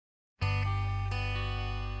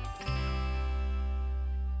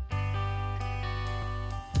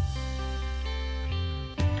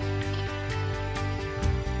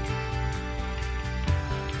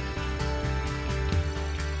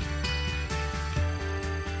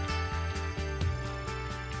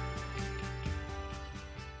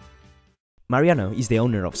Mariano is the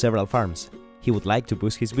owner of several farms. He would like to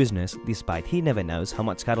boost his business despite he never knows how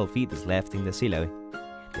much cattle feed is left in the silo.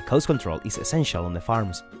 The cost control is essential on the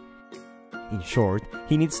farms. In short,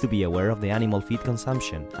 he needs to be aware of the animal feed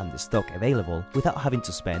consumption and the stock available without having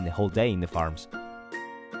to spend the whole day in the farms.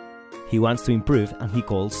 He wants to improve and he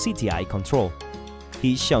calls CTI Control.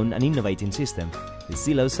 He is shown an innovating system, the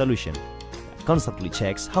Silow solution, that constantly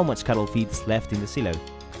checks how much cattle feed is left in the silo.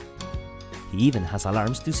 He even has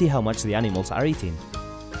alarms to see how much the animals are eating,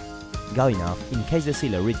 going off in case the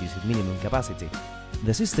silo reaches its minimum capacity.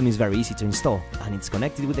 The system is very easy to install and it's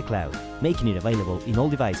connected with the cloud, making it available in all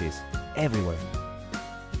devices, everywhere.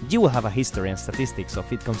 You will have a history and statistics of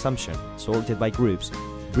feed consumption, sorted by groups,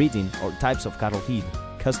 breeding or types of cattle feed,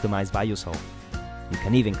 customized by yourself. You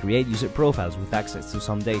can even create user profiles with access to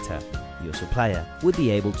some data. Your supplier would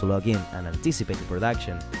be able to log in and anticipate the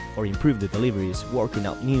production or improve the deliveries, working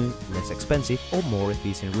out new, less expensive or more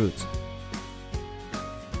efficient routes.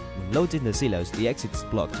 When loading the silos, the exit is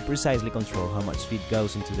blocked to precisely control how much feed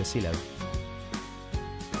goes into the silo.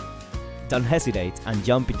 Don't hesitate and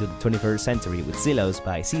jump into the 21st century with Silows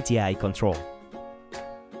by CTI Control.